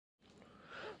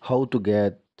How to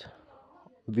get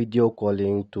video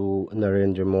calling to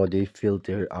Narendra Modi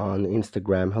filter on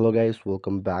Instagram. Hello guys,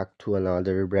 welcome back to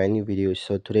another brand new video.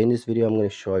 So today in this video I'm going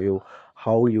to show you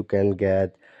how you can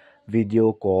get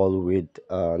video call with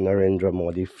Narendra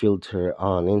Modi filter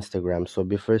on Instagram. So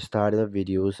before starting the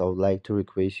videos, I would like to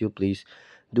request you please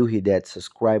do hit that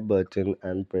subscribe button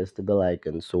and press the bell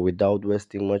icon. So without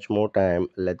wasting much more time,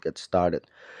 let's get started.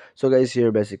 So guys,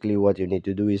 here basically what you need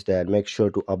to do is that make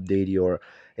sure to update your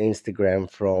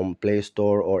Instagram from Play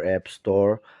Store or App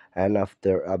Store. And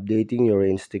after updating your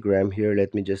Instagram, here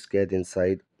let me just get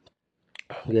inside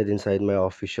my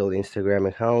official Instagram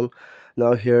account.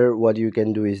 Now here what you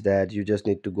can do is that you just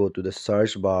need to go to the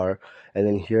search bar, and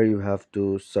then here you have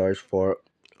to search for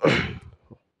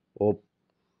op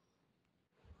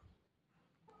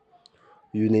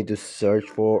you need to search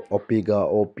for Opiga.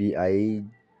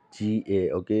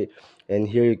 Okay, and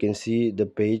here you can see the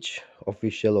page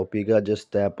official Opiga.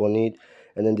 Just tap on it,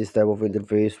 and then this type of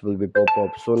interface will be pop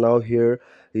up. So now here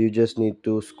you just need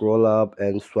to scroll up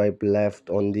and swipe left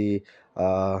on the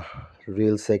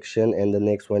reel section, and the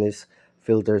next one is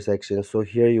filter section. So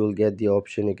here you will get the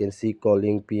option, you can see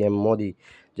calling PM Modi.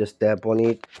 Just tap on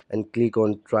it and click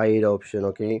on try it option.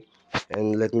 Okay,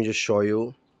 and let me just show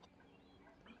you.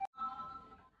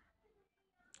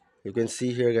 You can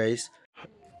see here guys,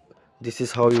 this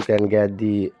is how you can get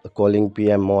the calling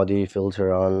PM Modi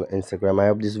filter on Instagram. I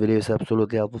hope this video is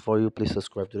absolutely helpful for you. Please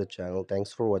subscribe to the channel.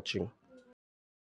 Thanks for watching.